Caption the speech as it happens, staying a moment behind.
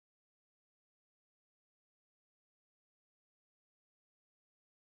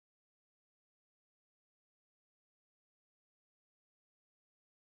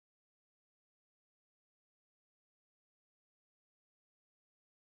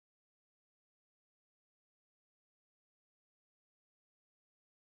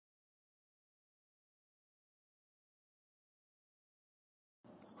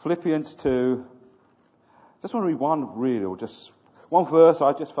Philippians 2. Just want to read one really, or just one verse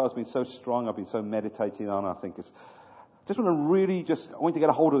I just felt has been so strong, I've been so meditating on, I think it's, just want to really I want you to get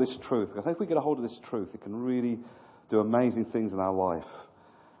a hold of this truth. Because I think if we get a hold of this truth, it can really do amazing things in our life.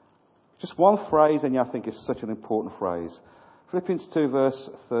 Just one phrase, and I think is such an important phrase. Philippians 2 verse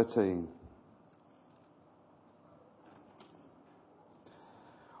 13.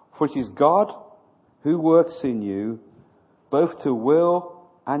 For it is God who works in you, both to will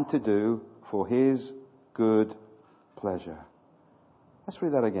and to do for His good pleasure. Let's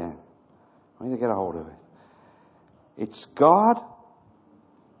read that again. I need to get a hold of it. It's God.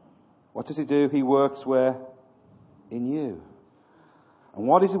 What does He do? He works where? In you. And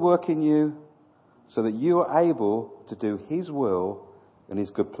what does He work in you? So that you are able to do His will and His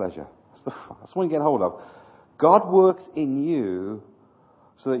good pleasure. That's what you get a hold of. God works in you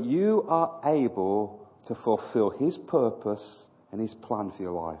so that you are able to fulfill His purpose and His plan for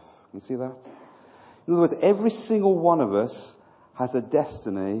your life. You see that? In other words, every single one of us has a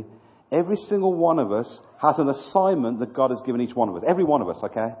destiny. Every single one of us has an assignment that God has given each one of us. Every one of us,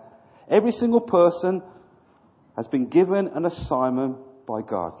 okay? Every single person has been given an assignment by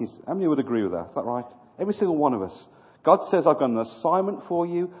God. How many would agree with that? Is that right? Every single one of us. God says, I've got an assignment for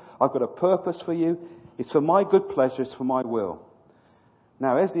you. I've got a purpose for you. It's for my good pleasure. It's for my will.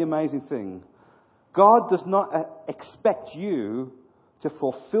 Now, here's the amazing thing. God does not expect you to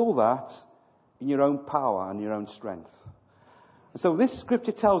fulfill that in your own power and your own strength. And so this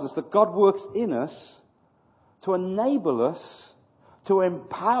scripture tells us that God works in us to enable us, to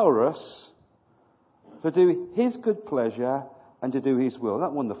empower us to do His good pleasure and to do His will. Isn't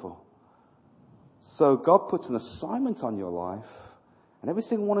that wonderful? So God puts an assignment on your life, and every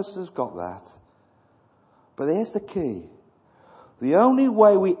single one of us has got that. But here's the key. The only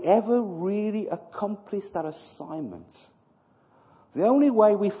way we ever really accomplish that assignment, the only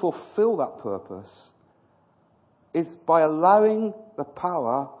way we fulfill that purpose, is by allowing the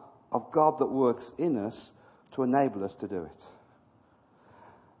power of God that works in us to enable us to do it.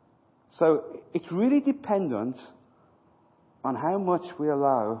 So it's really dependent on how much we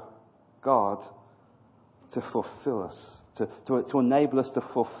allow God to fulfill us, to enable us to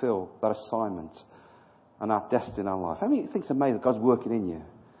fulfill that assignment and our destiny in our life. I mean, I think it's amazing that God's working in you.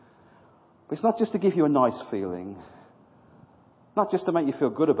 But it's not just to give you a nice feeling, not just to make you feel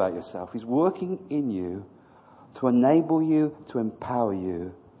good about yourself. He's working in you to enable you, to empower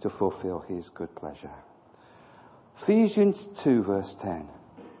you to fulfill His good pleasure. Ephesians 2 verse 10. You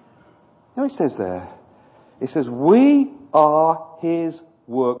know what it says there? It says, we are His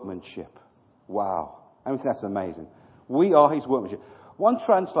workmanship. Wow. I think that's amazing. We are His workmanship. One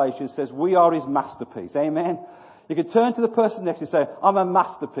translation says, we are His masterpiece. Amen? You can turn to the person next to you and say, I'm a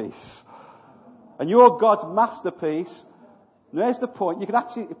masterpiece. And you're God's masterpiece. And there's the point. You can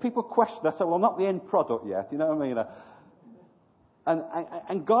actually, if people question that, say, well, I'm not the end product yet. You know what I mean?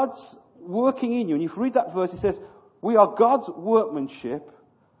 And God's working in you. And if you read that verse, it says, we are God's workmanship,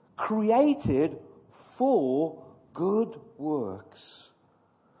 created for good works,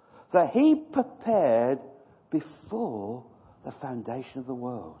 that He prepared before the foundation of the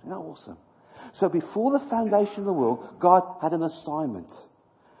world. Isn't that awesome? So before the foundation of the world, God had an assignment.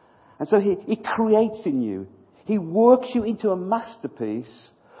 And so He creates in you. He works you into a masterpiece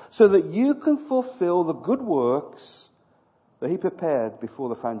so that you can fulfill the good works that He prepared before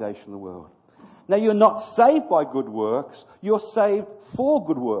the foundation of the world. Now, you're not saved by good works. You're saved for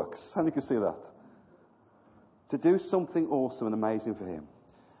good works. How many can see that? To do something awesome and amazing for Him.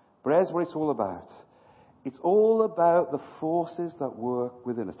 But here's what it's all about. It's all about the forces that work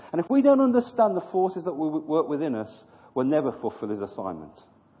within us. And if we don't understand the forces that work within us, we'll never fulfill His assignment.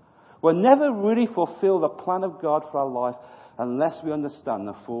 We'll never really fulfill the plan of God for our life unless we understand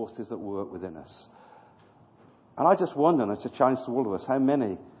the forces that work within us. And I just wonder, and it's a challenge to all of us, how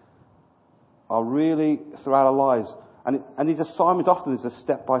many are really, throughout our lives, and these assignments often is a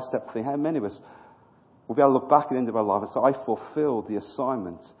step-by-step thing, how many of us will be able to look back at the end of our life and say, I fulfilled the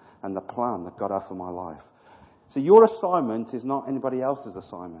assignment and the plan that God had for my life. So your assignment is not anybody else's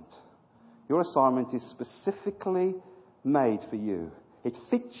assignment. Your assignment is specifically made for you. It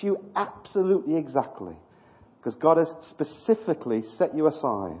fits you absolutely exactly. Because God has specifically set you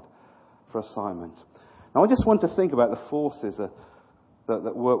aside for assignment. Now I just want to think about the forces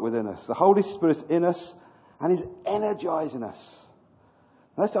that work within us. The Holy Spirit's in us and He's energizing us.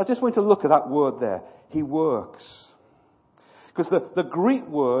 I just want to look at that word there. He works. Because the Greek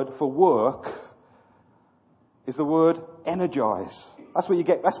word for work is the word energize. That's where we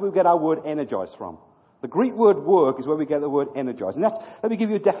get our word energize from. The Greek word work is where we get the word energize. And let me give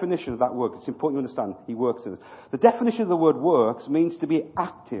you a definition of that word. It's important you understand. He works in it. The definition of the word works means to be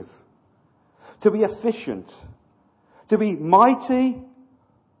active, to be efficient, to be mighty,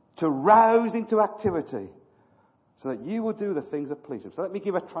 to rouse into activity, so that you will do the things that please Him. So let me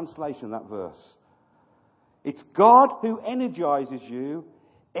give a translation of that verse. It's God who energizes you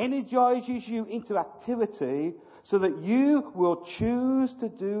into activity, so that you will choose to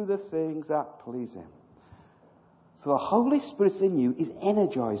do the things that please Him. So the Holy Spirit in you is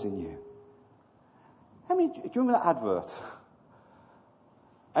energizing you. Do you remember that advert?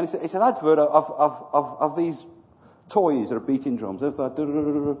 And it's an advert of these toys that are beating drums.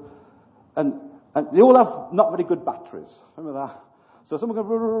 And they all have not very good batteries. Remember that? So someone goes,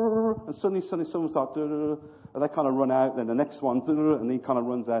 and suddenly someone starts, and they kind of run out, then the next one, and he kind of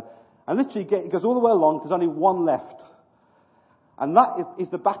runs out. And literally it goes all the way along, there's only one left. And that is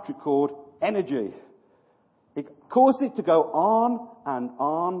the battery called energy. It causes it to go on and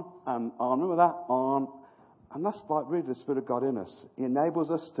on and on. Remember that? On. And that's like really the Spirit of God in us. He enables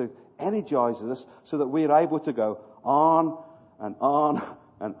us to energize us so that we are able to go on and on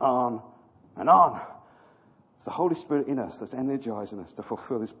and on and on. It's the Holy Spirit in us that's energizing us to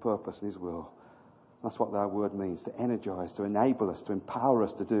fulfill His purpose and His will. That's what that word means, to energize, to enable us, to empower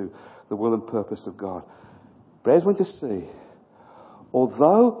us to do the will and purpose of God. But as we're going to see,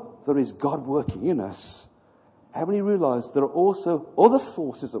 although there is God working in us, how many realize there are also other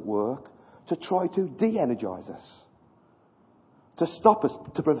forces at work to try to de-energize us, to stop us,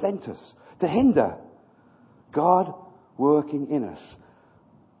 to prevent us, to hinder God working in us?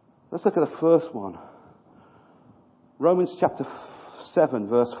 Let's look at the first one. Romans chapter 7,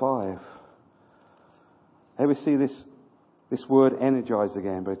 verse 5. Here we see this word energize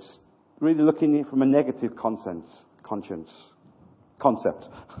again, but it's really looking at it from a negative concept.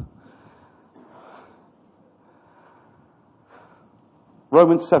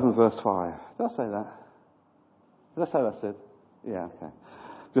 Romans 7 verse 5. Did I say that? Did I say that's it? Yeah, okay.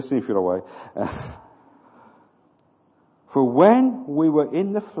 Just see if you're away. For when we were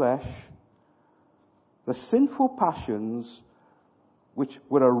in the flesh, the sinful passions which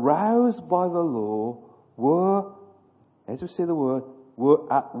were aroused by the law were, as we see the word,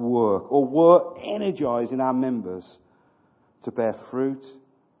 were at work, or were energized in our members to bear fruit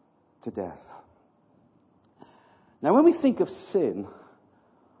to death. Now when we think of sin,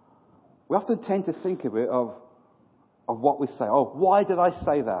 we often tend to think of it of what we say. Oh, why did I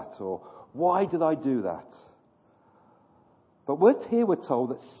say that? Or why did I do that? But here we're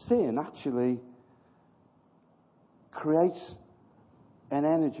told that sin actually creates an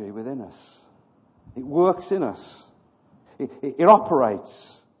energy within us. It works in us. It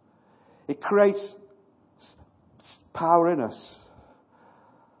operates. It creates power in us.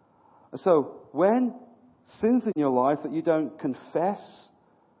 So when sins in your life that you don't confess,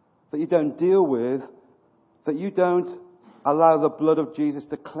 that you don't deal with, that you don't allow the blood of Jesus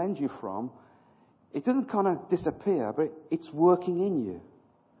to cleanse you from, it doesn't kind of disappear, but it's working in you.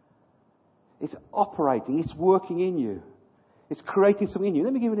 It's operating, it's working in you. It's creating something in you.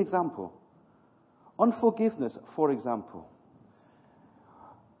 Let me give you an example. Unforgiveness, for example.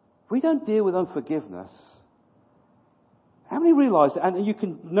 If we don't deal with unforgiveness, how many realize, and you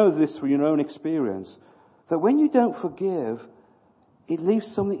can know this through your own experience, that when you don't forgive, it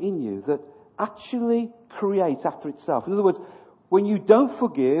leaves something in you that actually creates after itself. In other words, when you don't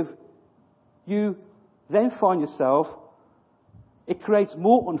forgive, you then find yourself, it creates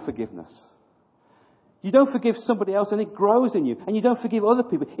more unforgiveness. You don't forgive somebody else and it grows in you. And you don't forgive other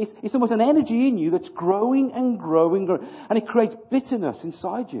people. It's almost an energy in you that's growing and growing, and it creates bitterness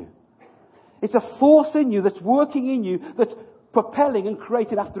inside you. It's a force in you that's working in you that's propelling and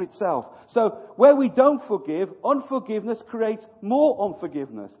creating after itself. So where we don't forgive, unforgiveness creates more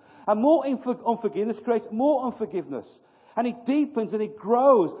unforgiveness. And more unforgiveness creates more unforgiveness. And it deepens and it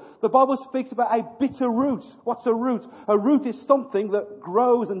grows. The Bible speaks about a bitter root. What's a root? A root is something that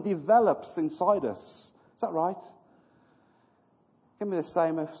grows and develops inside us. Is that right? Give me the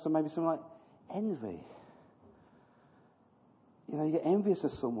same of maybe something like envy. You know, you get envious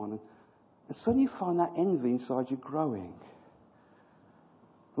of someone and suddenly you find that envy inside you growing.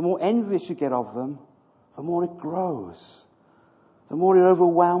 The more envious you get of them, the more it grows. The more it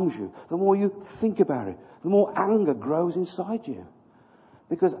overwhelms you. The more you think about it. The more anger grows inside you.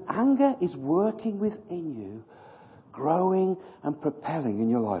 Because anger is working within you, growing and propelling in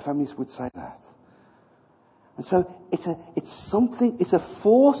your life. How many would say that? And so it's a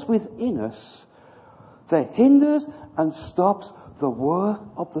force within us that hinders and stops the work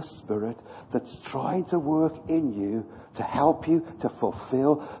of the Spirit that's trying to work in you to help you to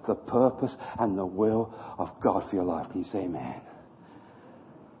fulfill the purpose and the will of God for your life. Can you say amen?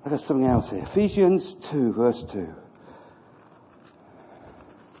 Look at something else here. Ephesians 2, verse 2.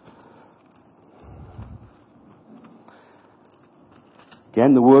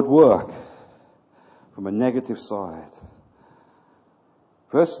 Again, the word work from a negative side.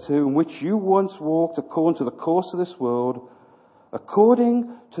 Verse 2, in which you once walked according to the course of this world, according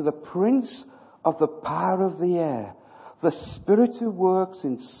to the prince of the power of the air, the spirit who works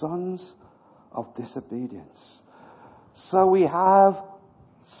in sons of disobedience. So we have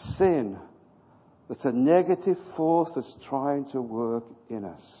sin that's a negative force that's trying to work in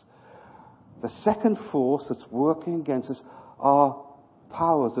us. The second force that's working against us are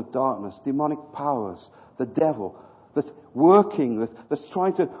powers of darkness, demonic powers, the devil that's working, that's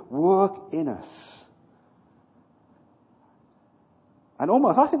trying to work in us. And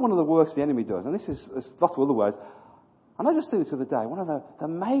almost, I think one of the works the enemy does, and there's lots of other ways, and I just think this the other day, one of the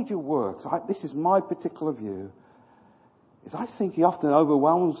major works, this is my particular view, is I think he often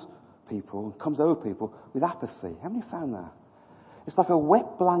overwhelms people and comes over people with apathy. Haven't you found that? It's like a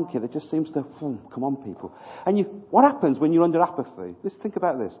wet blanket that just seems to come on people. And what happens when you're under apathy? Let's think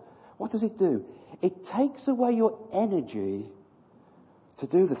about this. What does it do? It takes away your energy to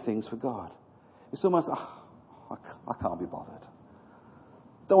do the things for God. It's almost, I can't be bothered.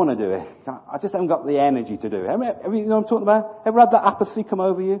 Don't want to do it. I just haven't got the energy to do it. You know what I'm talking about? Ever had that apathy come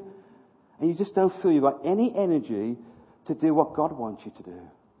over you? And you just don't feel you've got any energy to do what God wants you to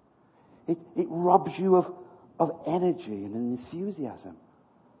do. It robs you of energy and enthusiasm.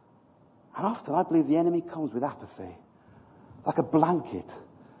 And often I believe the enemy comes with apathy, like a blanket.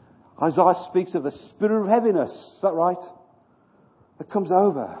 Isaiah speaks of the spirit of heaviness. Is that right? That comes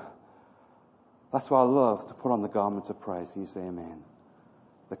over. That's why I love to put on the garments of praise. Can you say amen?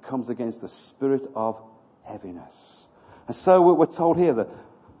 That comes against the spirit of heaviness. And so we're told here that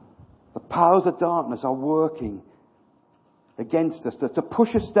the powers of darkness are working against us, to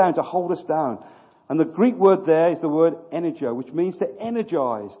push us down, to hold us down. And the Greek word there is the word energio, which means to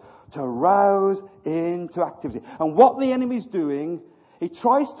energize, to rouse into activity. And what the enemy's doing, he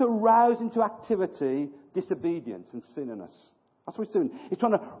tries to rouse into activity disobedience and sin in us. That's what he's doing. He's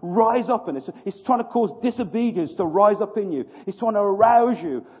trying to rise up in us. He's trying to cause disobedience to rise up in you. He's trying to arouse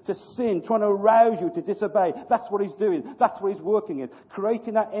you to sin, trying to arouse you to disobey. That's what he's doing. That's what he's working in.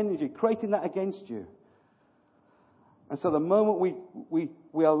 Creating that energy, creating that against you. And so the moment we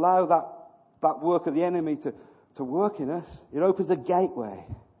allow that work of the enemy to work in us, it opens a gateway.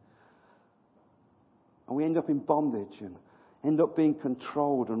 And we end up in bondage and end up being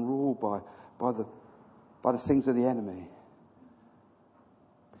controlled and ruled by the things of the enemy.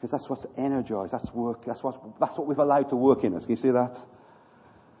 Because that's what's energized, that's work, that's what we've allowed to work in us. Can you see that?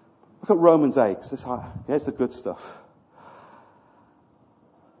 Look at Romans 8. Here's the good stuff.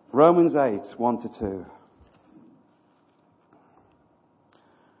 Romans 8, 1-2.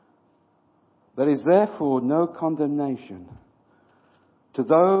 There is therefore no condemnation to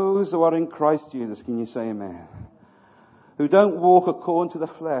those who are in Christ Jesus. Can you say amen? Who don't walk according to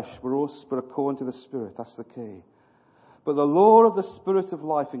the flesh, but according to the Spirit. That's the key. But the law of the Spirit of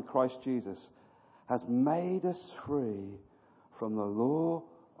life in Christ Jesus has made us free from the law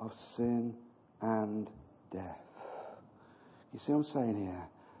of sin and death. You see what I'm saying here?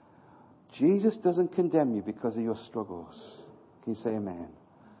 Jesus doesn't condemn you because of your struggles. Can you say amen?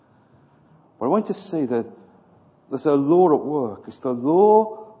 But I want you to see that there's a law at work. It's the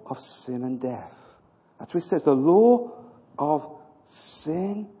law of sin and death. That's what it says. The law of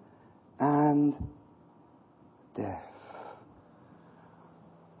sin and death.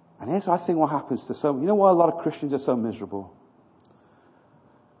 And here's, I think, what happens to some. You know why a lot of Christians are so miserable?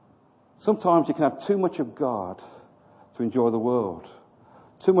 Sometimes you can have too much of God to enjoy the world.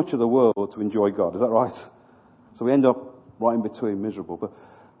 Too much of the world to enjoy God. Is that right? So we end up right in between, miserable. But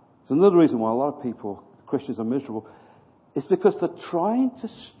there's another reason why a lot of people, Christians, are miserable. It's because they're trying to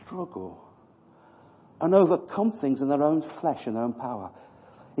struggle and overcome things in their own flesh and their own power.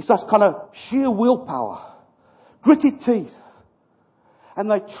 It's just kind of sheer willpower. Gritted teeth. And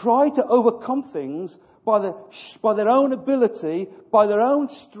they try to overcome things by their own ability, by their own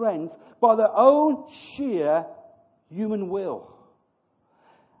strength, by their own sheer human will.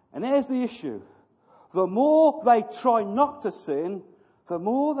 And here's the issue. The more they try not to sin, the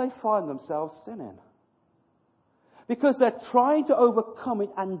more they find themselves sinning. Because they're trying to overcome it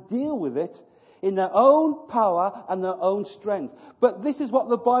and deal with it in their own power and their own strength. But this is what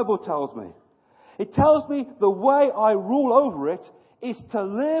the Bible tells me. It tells me the way I rule over it is to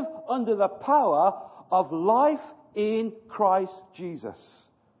live under the power of life in Christ Jesus.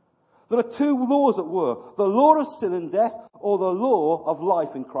 There are two laws at work. The law of sin and death, or the law of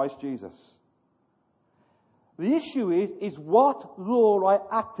life in Christ Jesus. The issue is what law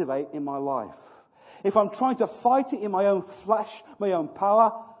I activate in my life. If I'm trying to fight it in my own flesh, my own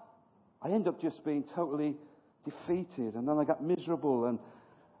power, I end up just being totally defeated, and then I get miserable, and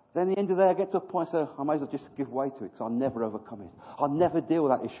then at the end of the day I get to a point where I might as well just give way to it, because I'll never overcome it. I'll never deal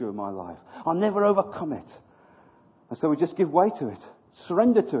with that issue in my life. I'll never overcome it. And so we just give way to it,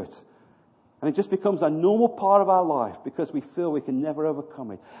 surrender to it. And it just becomes a normal part of our life because we feel we can never overcome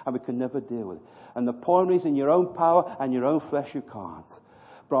it and we can never deal with it. And the point is, in your own power and your own flesh you can't.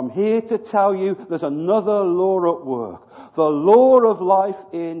 But I'm here to tell you there's another law at work. The law of life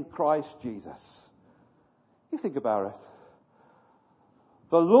in Christ Jesus. You think about it.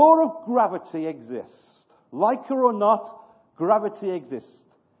 The law of gravity exists. Like it or not, gravity exists.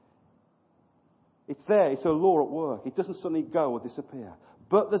 It's there. It's a law at work. It doesn't suddenly go or disappear.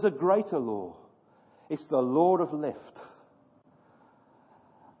 But there's a greater law. It's the law of lift.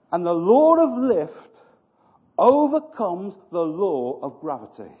 And the law of lift overcomes the law of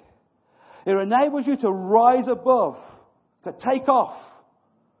gravity. It enables you to rise above, to take off.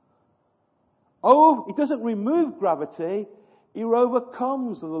 Oh, it doesn't remove gravity. It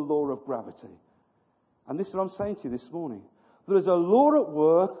overcomes the law of gravity. And this is what I'm saying to you this morning. There is a law at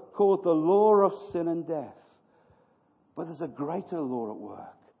work called the law of sin and death. But there's a greater law at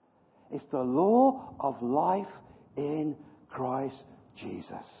work. It's the law of life in Christ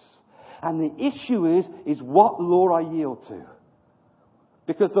Jesus. And the issue is what law I yield to.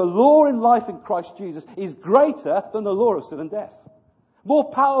 Because the law in life in Christ Jesus is greater than the law of sin and death.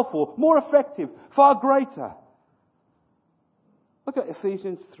 More powerful, more effective, far greater. Look at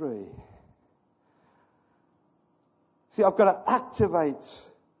Ephesians 3. See, I've got to activate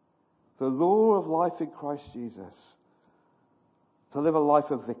the law of life in Christ Jesus to live a life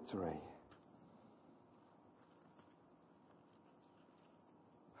of victory.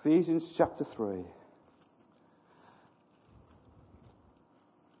 Ephesians chapter 3.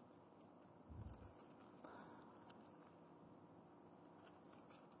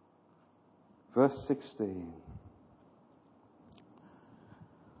 Verse 16.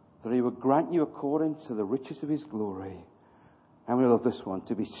 That he would grant you according to the riches of his glory. And we love this one.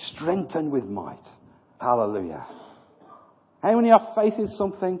 To be strengthened with might. Hallelujah. How many are facing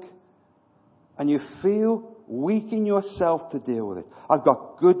something and you feel weak in yourself to deal with it? I've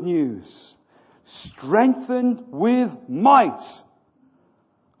got good news. Strengthened with might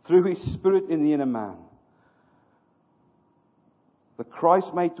through his Spirit in the inner man. That Christ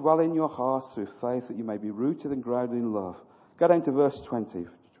may dwell in your hearts through faith, that you may be rooted and grounded in love. Go down to verse 20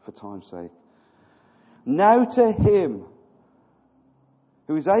 for time's sake. Now to him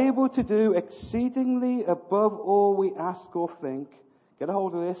who is able to do exceedingly above all we ask or think. Get a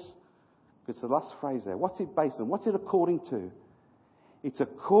hold of this, because the last phrase there. What's it based on? What's it according to? It's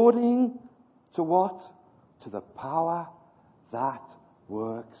according to what? To the power that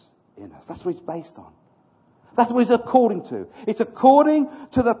works in us. That's what it's based on. That's what it's according to. It's according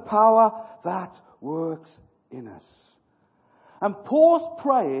to the power that works in us. And Paul's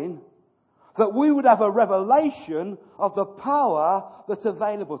praying that we would have a revelation of the power that's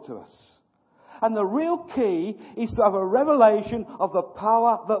available to us. And the real key is to have a revelation of the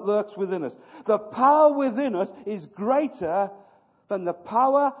power that works within us. The power within us is greater than the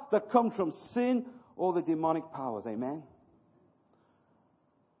power that comes from sin or the demonic powers. Amen?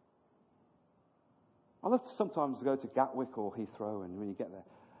 I love to sometimes go to Gatwick or Heathrow, and when you get there,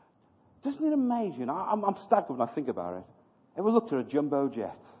 doesn't it amaze you? I'm staggered when I think about it. Ever looked at a jumbo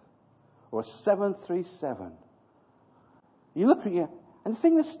jet? Or a 737? You look at you, and the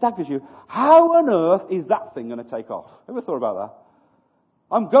thing that staggers you, how on earth is that thing going to take off? Ever thought about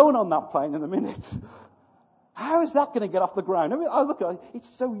that? I'm going on that plane in a minute. How is that going to get off the ground? I look at it, it's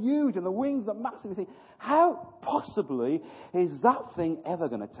so huge, and the wings are massive. You think, how possibly is that thing ever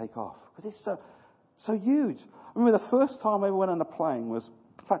going to take off? Because it's so huge. I remember the first time I ever went on a plane was,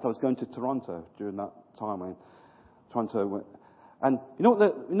 in fact, I was going to Toronto during that time. Toronto, and I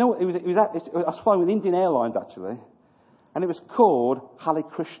was flying with Indian Airlines actually, and it was called Hare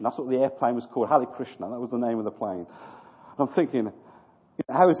Krishna. That's what the airplane was called, Hare Krishna. That was the name of the plane. And I'm thinking,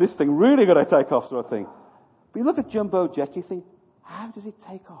 how is this thing really going to take off, sort of thing? But you look at jumbo jet, you think, how does it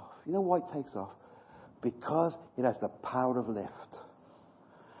take off? You know why it takes off? Because it has the power of lift.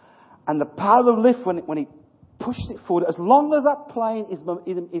 And the power of lift, when it pushes it forward, as long as that plane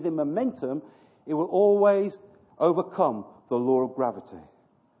is in momentum, it will always overcome the law of gravity.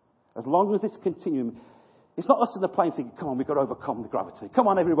 As long as it's continuing. It's not us in the plane thinking, come on, we've got to overcome the gravity. Come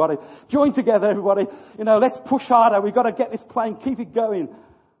on, everybody. Join together, everybody. Let's push harder. We've got to get this plane, keep it going.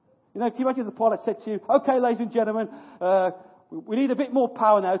 Can you imagine the pilot said to you, okay, ladies and gentlemen, we need a bit more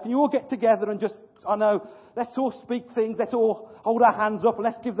power now. Can you all get together and just, let's all speak things. Let's all hold our hands up and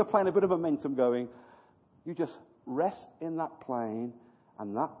let's give the plane a bit of momentum going. You just rest in that plane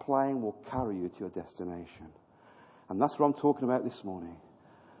and that plane will carry you to your destination. And that's what I'm talking about this morning.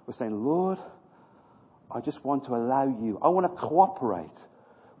 We're saying, Lord, I just want to allow you. I want to cooperate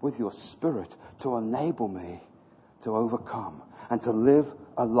with your Spirit to enable me to overcome and to live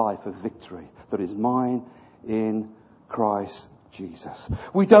a life of victory that is mine in Christ Jesus.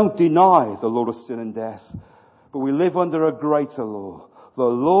 We don't deny the law of sin and death, but we live under a greater law, the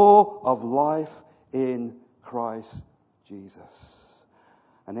law of life in Christ Jesus.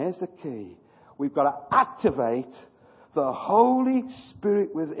 And here's the key. We've got to activate the Holy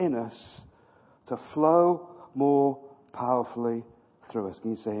Spirit within us to flow more powerfully through us.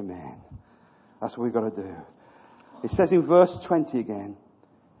 Can you say amen? That's what we've got to do. It says in verse 20 again,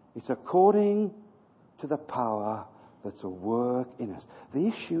 it's according to the power that's at work in us. The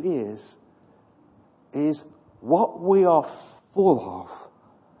issue is what we are full of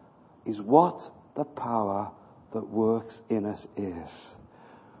is what the power that works in us is.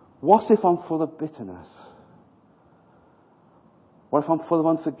 What if I'm full of bitterness? What if I'm full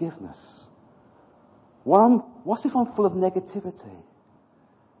of unforgiveness? What if I'm full of negativity?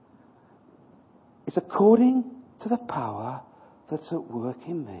 It's according to the power that's at work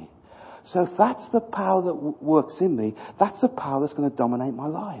in me. So if that's the power that works in me, that's the power that's going to dominate my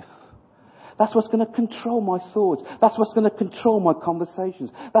life. That's what's going to control my thoughts. That's what's going to control my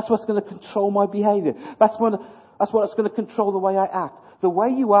conversations. That's what's going to control my behavior. That's what's going to control the way I act. The way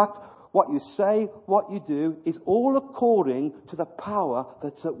you act, what you say, what you do, is all according to the power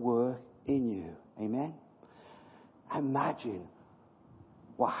that's at work in you. Amen? Imagine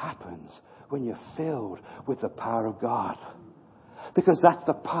what happens when you're filled with the power of God. Because that's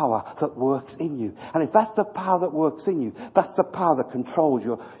the power that works in you. And if that's the power that works in you, that's the power that controls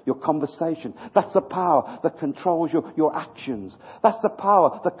your conversation. That's the power that controls your actions. That's the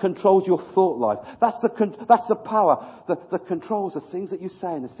power that controls your thought life. That's the power that controls the things that you say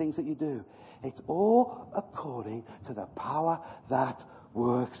and the things that you do. It's all according to the power that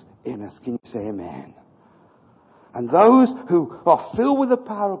works in us. Can you say amen? And those who are filled with the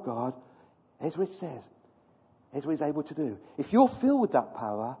power of God, here's what it says. Here's what he's able to do. If you're filled with that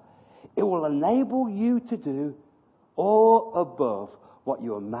power, it will enable you to do all above what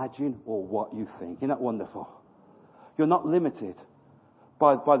you imagine or what you think. Isn't that wonderful? You're not limited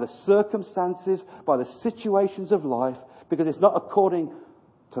by the circumstances, by the situations of life, because it's not according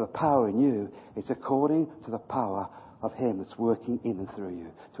to the power in you. It's according to the power of him that's working in and through you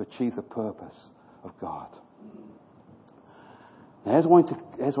to achieve the purpose of God. Now, here's what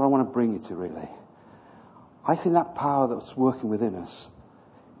I want to bring you to, really. I think that power that's working within us,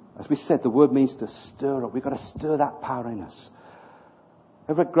 as we said, the word means to stir up. We've got to stir that power in us.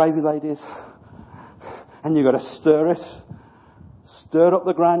 Ever had gravy, ladies? And you've got to stir it. Stir up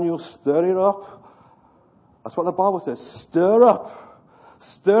the granules, stir it up. That's what the Bible says. Stir up.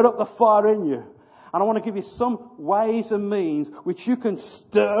 Stir up the fire in you. And I want to give you some ways and means which you can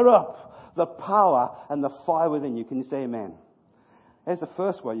stir up the power and the fire within you. Can you say amen? Here's the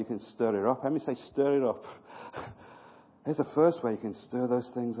first way you can stir it up. Let me say stir it up. Here's the first way you can stir those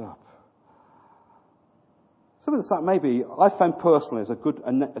things up. Some of the maybe I found personally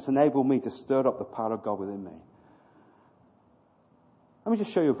it's enabled me to stir up the power of God within me. Let me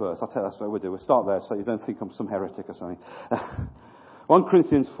just show you a verse. I'll tell you that's what we'll do. We'll start there so you don't think I'm some heretic or something. 1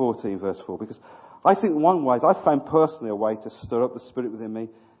 Corinthians 14 verse 4. Because I think one way, I found personally a way to stir up the Spirit within me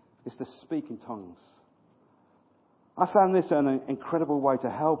is to speak in tongues. I found this an incredible way to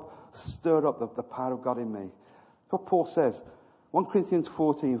help stir up the power of God in me. That's what Paul says. 1 Corinthians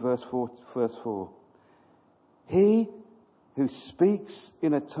 14 verse 4. He who speaks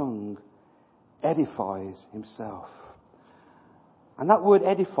in a tongue edifies himself. And that word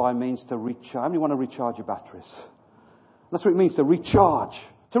edify means to recharge. How many want to recharge your batteries? That's what it means, to recharge,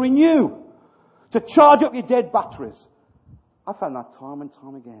 to renew, to charge up your dead batteries. I found that time and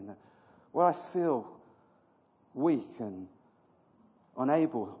time again. That where I feel weak and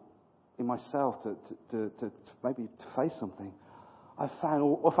unable in myself to maybe to face something, I found,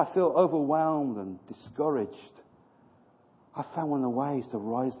 or if I feel overwhelmed and discouraged, I found one of the ways to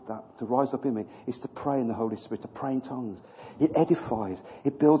rise up in me is to pray in the Holy Spirit, to pray in tongues. It edifies,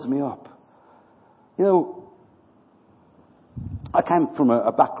 it builds me up. You know, I came from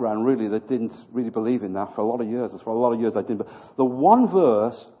a background really that didn't really believe in that for a lot of years. For a lot of years I didn't. But the one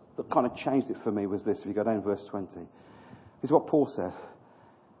verse that kind of changed it for me was this. If you go down to verse 20. This is what Paul said.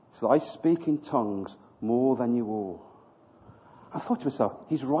 So I speak in tongues more than you all. I thought to myself,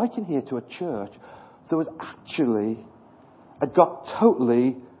 he's writing here to a church that was actually, had got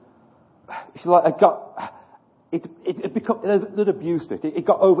totally, if you like, it become, it abused it. It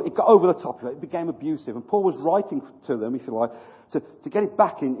got over the top of it. It became abusive. And Paul was writing to them, if you like, to get it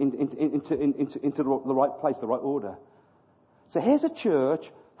back into the right place, the right order. So here's a church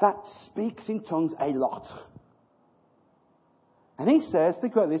that speaks in tongues a lot. And he says,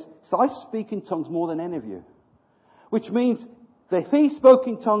 think about this, so I speak in tongues more than any of you. Which means that if he spoke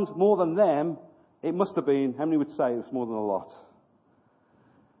in tongues more than them, it must have been, how many would say it was more than a lot?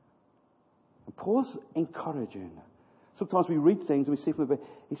 And Paul's encouraging. Sometimes we read things and we see from the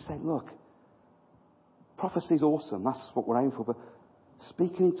he's saying, look, prophecy is awesome, that's what we're aiming for, but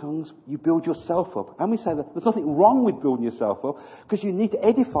speaking in tongues, you build yourself up. And we say that there's nothing wrong with building yourself up, because you need to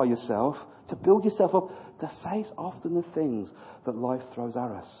edify yourself, to build yourself up, to face often the things that life throws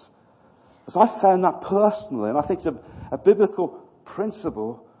at us. So I found that personally, and I think it's a biblical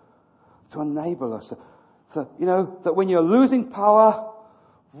principle to enable us. That when you're losing power,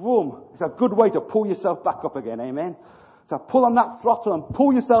 vroom, it's a good way to pull yourself back up again, amen? To pull on that throttle and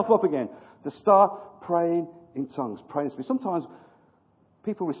pull yourself up again, to start praying in tongues, praying in spirit. Sometimes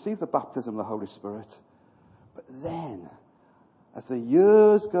people receive the baptism of the Holy Spirit, but then, as the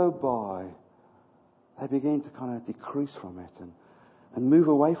years go by, they begin to kind of decrease from it and move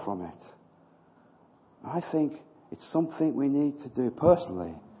away from it. I think it's something we need to do.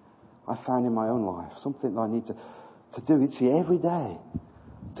 Personally, I found in my own life, something that I need to do each year, every day,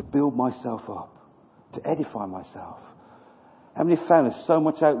 to build myself up, to edify myself. How many found there's so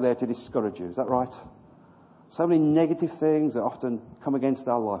much out there to discourage you? Is that right? So many negative things that often come against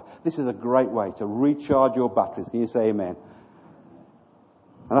our life. This is a great way to recharge your batteries. Can you say amen?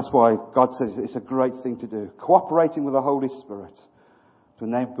 And that's why God says it's a great thing to do. Cooperating with the Holy Spirit to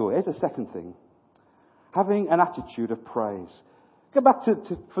enable. Here's the second thing. Having an attitude of praise. Go back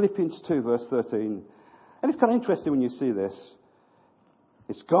to Philippians 2 verse 13. And it's kind of interesting when you see this.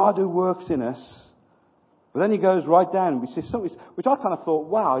 It's God who works in us. But then he goes right down. We see something which I kind of thought,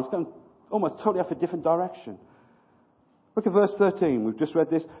 wow, he's going almost totally off a different direction. Look at verse 13. We've just read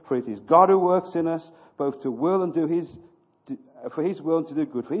this. For it is God who works in us, both to will and for his will and to do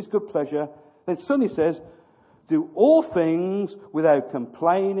good, for his good pleasure. Then suddenly says, do all things without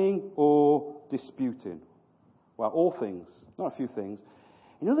complaining or disputing. Well, all things, not a few things.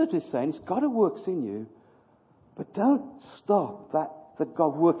 In other words, he's saying it's God who works in you, but don't stop that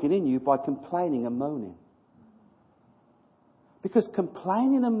God working in you by complaining and moaning. Because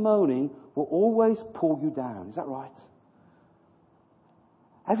complaining and moaning will always pull you down. Is that right?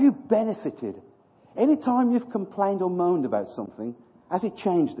 Have you benefited? Any time you've complained or moaned about something, has it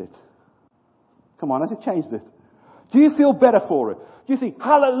changed it? Come on, has it changed it? Do you feel better for it? Do you think,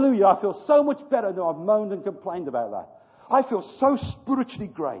 hallelujah, I feel so much better now I've moaned and complained about that. I feel so spiritually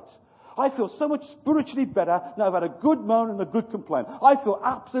great. I feel so much spiritually better now I've had a good moan and a good complaint. I feel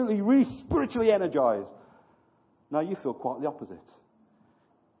absolutely, really spiritually energized. No, you feel quite the opposite.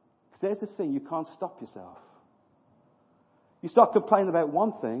 Because there's the thing, you can't stop yourself. You start complaining about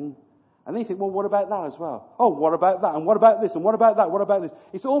one thing, and then you think, well, what about that as well? Oh, what about that? And what about this? And what about that? What about this?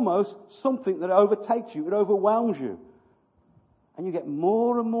 It's almost something that overtakes you. It overwhelms you. And you get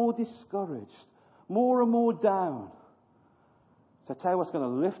more and more discouraged. More and more down. So I tell you what's going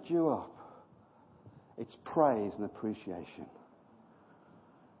to lift you up. It's praise and appreciation.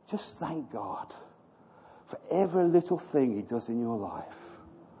 Just thank God for every little thing He does in your life.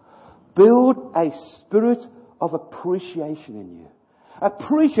 Build a spirit of appreciation in you.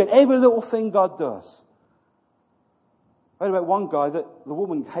 Appreciate every little thing God does. I heard about one guy that the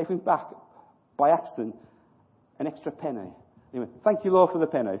woman gave him back by accident an extra penny. He went, thank you, Lord, for the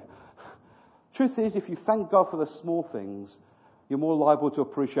penny. Truth is, if you thank God for the small things, you're more liable to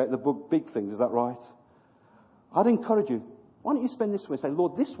appreciate the big things. Is that right? I'd encourage you, why don't you spend this week and say,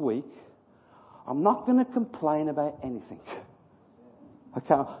 Lord, this week, I'm not going to complain about anything.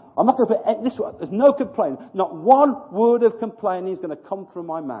 Okay, I'm not going to this. There's no complaining. Not one word of complaining is going to come through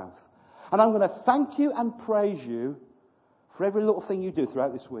my mouth. And I'm going to thank you and praise you for every little thing you do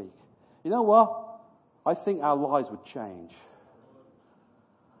throughout this week. You know what? I think our lives would change.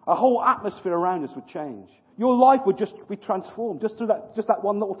 Our whole atmosphere around us would change. Your life would just be transformed just through that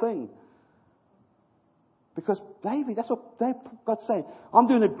one little thing. Because David, that's what God's saying. I'm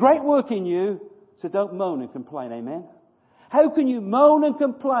doing a great work in you, so don't moan and complain. Amen. How can you moan and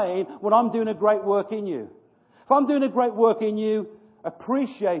complain when I'm doing a great work in you? If I'm doing a great work in you,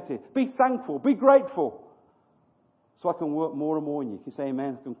 appreciate it. Be thankful. Be grateful. so I can work more and more in you. Can you say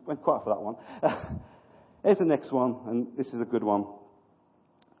amen? I went quiet for that one. Here's the next one, and this is a good one.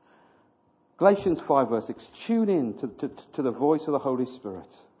 Galatians 5 verse 6. Tune in to the voice of the Holy Spirit.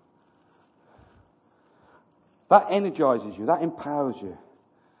 That energizes you. That empowers you.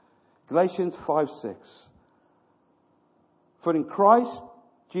 Galatians 5:6. For in Christ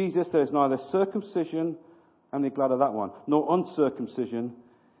Jesus there is neither circumcision, and be glad of that one, nor uncircumcision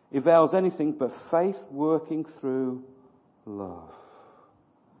avails anything but faith working through love.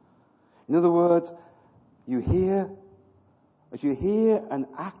 In other words, as you hear and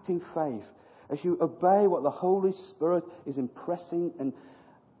act in faith, as you obey what the Holy Spirit is impressing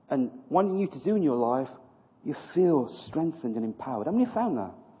and wanting you to do in your life, you feel strengthened and empowered. Haven't you found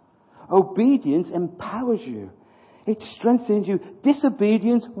that? Obedience empowers you. It strengthens you.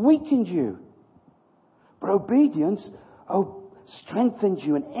 Disobedience weakens you. But obedience strengthens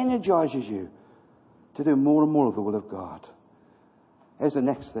you and energizes you to do more and more of the will of God. Here's the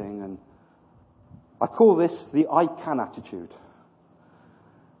next thing, and I call this the I can attitude.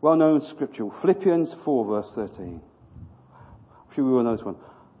 Well known scripture, Philippians 4 verse 13. I'm sure we all know this one.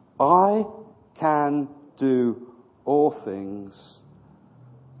 I can do all things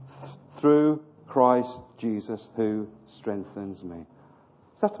through Christ Jesus who strengthens me.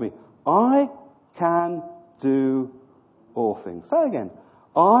 Say that to me. I can do all things. Say it again.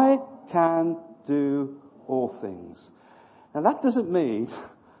 I can do all things. Now that doesn't mean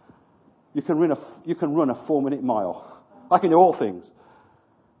you can run a 4-minute mile. I can do all things.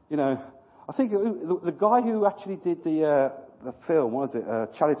 You know, I think the guy who actually did the film, what was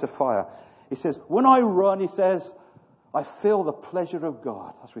it, Chariots of Fire, he says, when I run, he says, I feel the pleasure of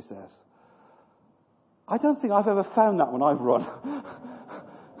God. That's what he says. I don't think I've ever found that when I've run.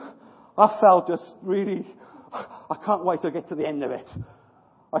 I felt just really, I can't wait to get to the end of it.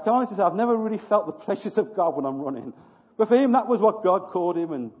 I can honestly say I've never really felt the pleasures of God when I'm running. But for him, that was what God called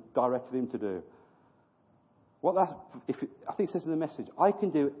him and directed him to do. I think it says in the message, I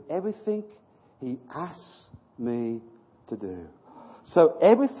can do everything He asks me to do. So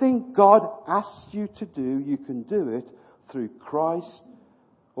everything God asks you to do, you can do it through Christ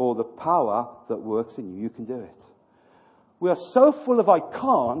or the power that works in you. You can do it. We are so full of I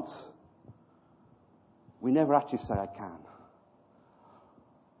can't, we never actually say I can.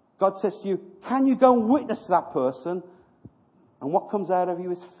 God says to you, can you go and witness to that person? And what comes out of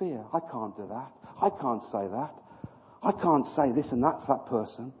you is fear. I can't do that. I can't say that. I can't say this and that to that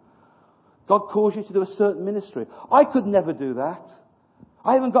person. God calls you to do a certain ministry. I could never do that.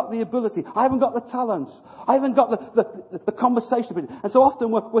 I haven't got the ability. I haven't got the talents. I haven't got the conversation. And so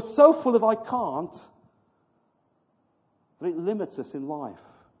often we're so full of I can't that it limits us in life.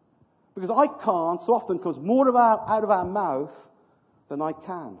 Because I can't so often comes more out of our mouth than I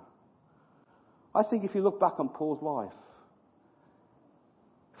can. I think if you look back on Paul's life,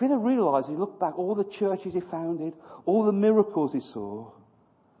 if you ever realise, you look back, all the churches he founded, all the miracles he saw,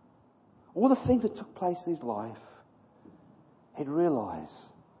 all the things that took place in his life, he'd realise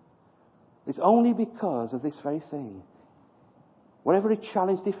it's only because of this very thing. Whatever he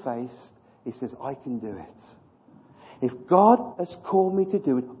challenged he faced, he says, I can do it. If God has called me to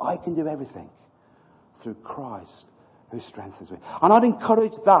do it, I can do everything through Christ who strengthens me. And I'd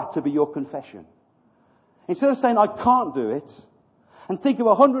encourage that to be your confession. Instead of saying, I can't do it, and think of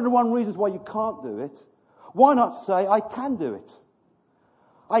 101 reasons why you can't do it, why not say, I can do it?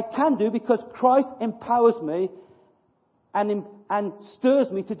 I can do because Christ empowers me and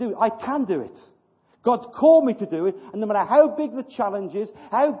stirs me to do it. I can do it. God's called me to do it, and no matter how big the challenge is,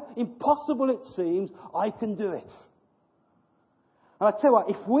 how impossible it seems, I can do it. And I tell you what,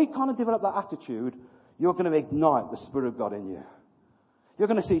 if we kind of develop that attitude, you're going to ignite the Spirit of God in you. You're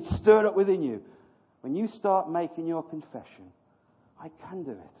going to see it stirred up within you. When you start making your confession, I can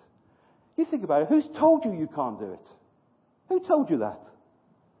do it. You think about it. Who's told you you can't do it? Who told you that?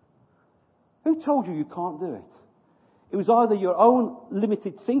 Who told you you can't do it? It was either your own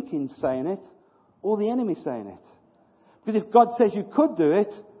limited thinking saying it, or the enemy saying it. Because if God says you could do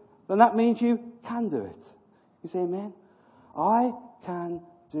it, then that means you can do it. You say amen? I can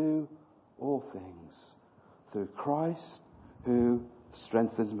do all things through Christ who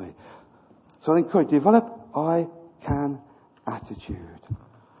strengthens me. So I encourage you, develop I can attitude.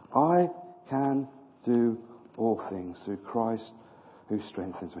 I can do all things through Christ who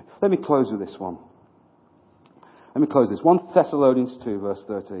strengthens me. Let me close with this one. 1 Thessalonians 2 verse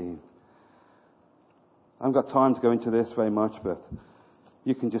 13. I haven't got time to go into this very much, but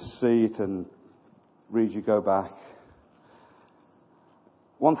you can just see it and read as you go back.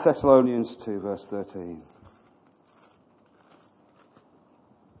 1 Thessalonians 2 verse 13.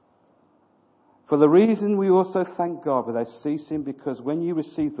 For the reason we also thank God without ceasing, because when you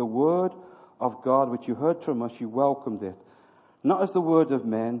received the word of God which you heard from us, you welcomed it, not as the word of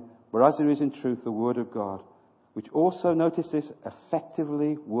men, but as it is in truth the word of God, which also, notice this,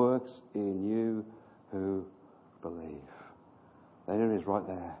 effectively works in you who believe. There it is right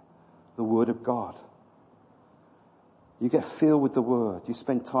there. The word of God. You get filled with the word. You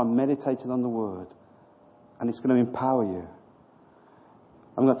spend time meditating on the word. And it's going to empower you.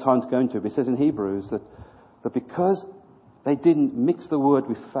 I haven't got time to go into it, but it says in Hebrews that because they didn't mix the word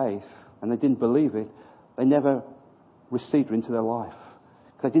with faith and they didn't believe it, they never received it into their life.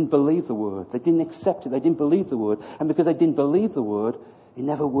 They didn't believe the word. They didn't accept it. They didn't believe the word. And because they didn't believe the word, it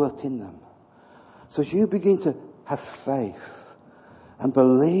never worked in them. So as you begin to have faith and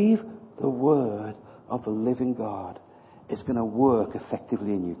believe the word of the living God, it's going to work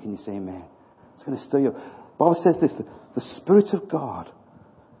effectively in you. Can you say amen? It's going to stir you up. The Bible says this, the Spirit of God,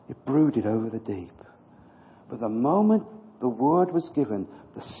 it brooded over the deep. But the moment the word was given,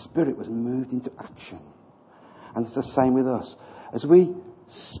 the Spirit was moved into action. And it's the same with us. As we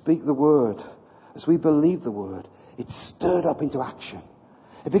speak the word, as we believe the word, it's stirred up into action.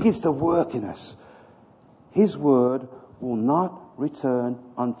 It begins to work in us. His word will not return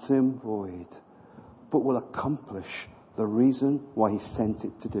unto him void, but will accomplish the reason why he sent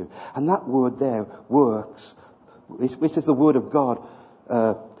it to do. And that word there works. It says the word of God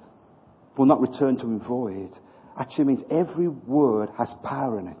will not return to him void. Actually means every word has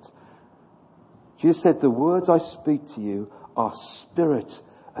power in it. Jesus said, the words I speak to you are spirit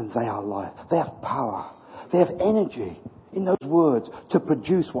and they are life. They have power. They have energy in those words to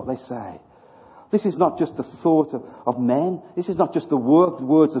produce what they say. This is not just the thought of men. This is not just the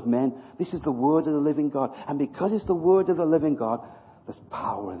words of men. This is the word of the living God. And because it's the word of the living God, there's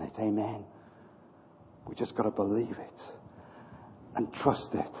power in it. Amen. We just got to believe it and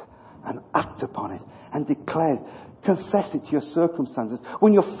trust it and act upon it and declare it. Confess it to your circumstances.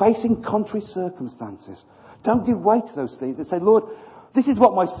 When you're facing contrary circumstances, don't give way to those things and say, Lord, this is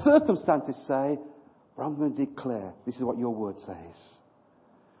what my circumstances say, but I'm going to declare this is what your word says.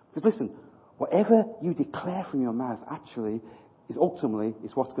 Because listen, whatever you declare from your mouth actually is ultimately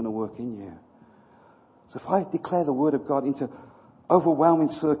is what's going to work in you. So if I declare the word of God into overwhelming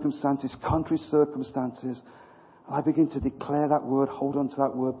circumstances, contrary circumstances, and I begin to declare that word, hold on to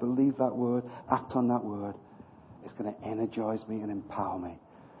that word, believe that word, act on that word, it's going to energize me and empower me.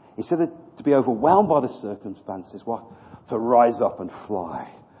 Instead of to be overwhelmed by the circumstances, what? To rise up and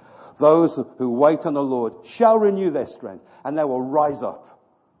fly. Those who wait on the Lord shall renew their strength, and they will rise up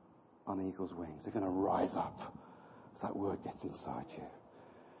on eagle's wings. They're going to rise up as that word gets inside you.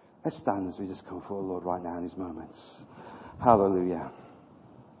 Let's stand as we just come before the Lord right now in these moments. Hallelujah.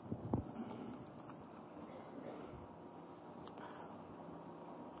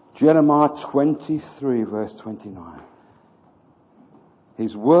 Jeremiah 23 verse 29.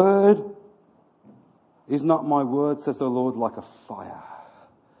 His word is not my word, says the Lord, like a fire.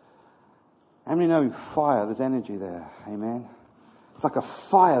 How many know in fire there's energy there? Amen. It's like a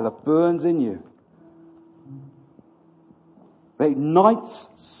fire that burns in you. It ignites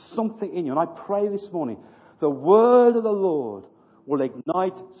something in you. And I pray this morning, the word of the Lord will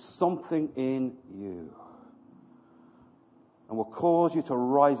ignite something in you. And will cause you to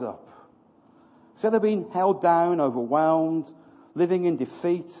rise up. Instead of being held down, overwhelmed, living in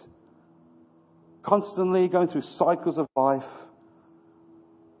defeat, constantly going through cycles of life,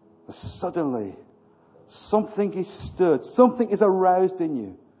 but suddenly something is stirred, something is aroused in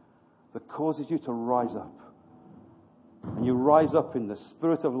you that causes you to rise up. And you rise up in the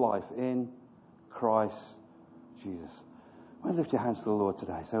spirit of life in Christ Jesus. Why don't you lift your hands to the Lord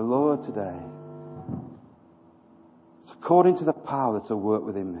today? Say, Lord, today, it's according to the power that's at work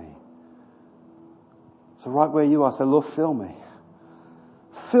within me. So right where you are, say, Lord, fill me.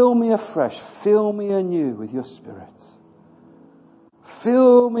 Fill me afresh. Fill me anew with your Spirit.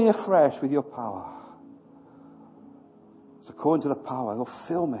 Fill me afresh with your power. It's according to the power. Lord,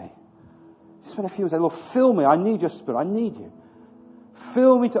 fill me. Just spend a few minutes. Say, Lord, fill me. I need your Spirit. I need you.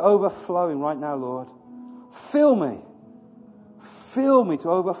 Fill me to overflowing right now, Lord. Fill me. Fill me to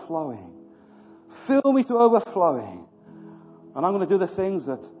overflowing. Fill me to overflowing. And I'm going to do the things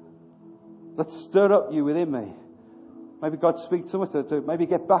that stir up you within me. Maybe God speaks to us to maybe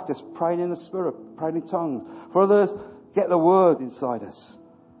get back to praying in the Spirit, praying in tongues. For others, get the word inside us.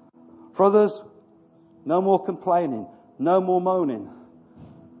 For others, no more complaining, no more moaning.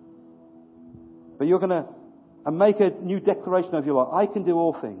 But you're going to make a new declaration of your life. I can do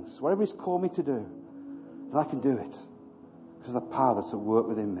all things. Whatever He's called me to do, and I can do it. Because of the power that's at work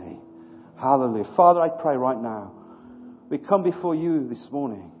within me. Hallelujah. Father, I pray right now. We come before you this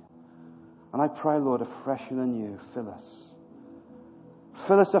morning. And I pray, Lord, afresh and anew, fill us.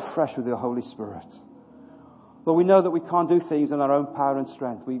 Fill us afresh with your Holy Spirit. Lord, we know that we can't do things in our own power and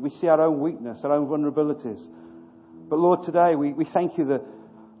strength. We see our own weakness, our own vulnerabilities. But Lord, today we thank you that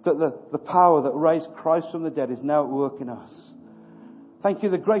the power that raised Christ from the dead is now at work in us. Thank you,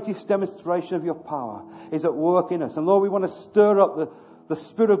 the greatest demonstration of your power is at work in us. And Lord, we want to stir up the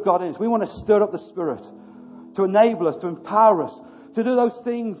Spirit of God in us. We want to stir up the Spirit to enable us, to empower us, to do those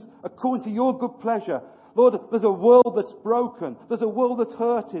things according to your good pleasure. Lord, there's a world that's broken. There's a world that's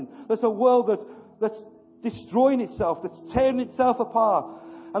hurting. There's a world that's destroying itself, that's tearing itself apart.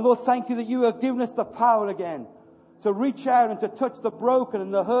 And Lord, thank you that you have given us the power again to reach out and to touch the broken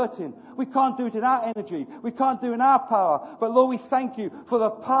and the hurting. We can't do it in our energy. We can't do it in our power. But Lord, we thank you for the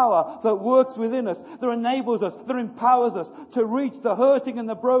power that works within us, that enables us, that empowers us to reach the hurting and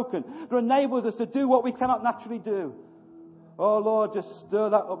the broken, that enables us to do what we cannot naturally do. Oh Lord, just stir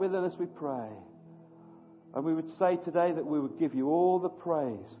that up within us, we pray. And we would say today that we would give you all the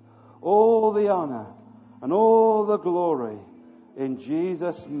praise, all the honour, and all the glory in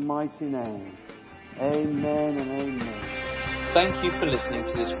Jesus' mighty name. Amen and amen. Thank you for listening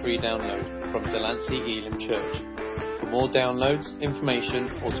to this free download from Delancey Elim Church. For more downloads, information,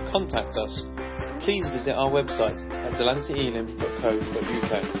 or to contact us, please visit our website at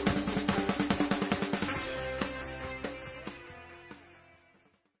delanceyelim.co.uk.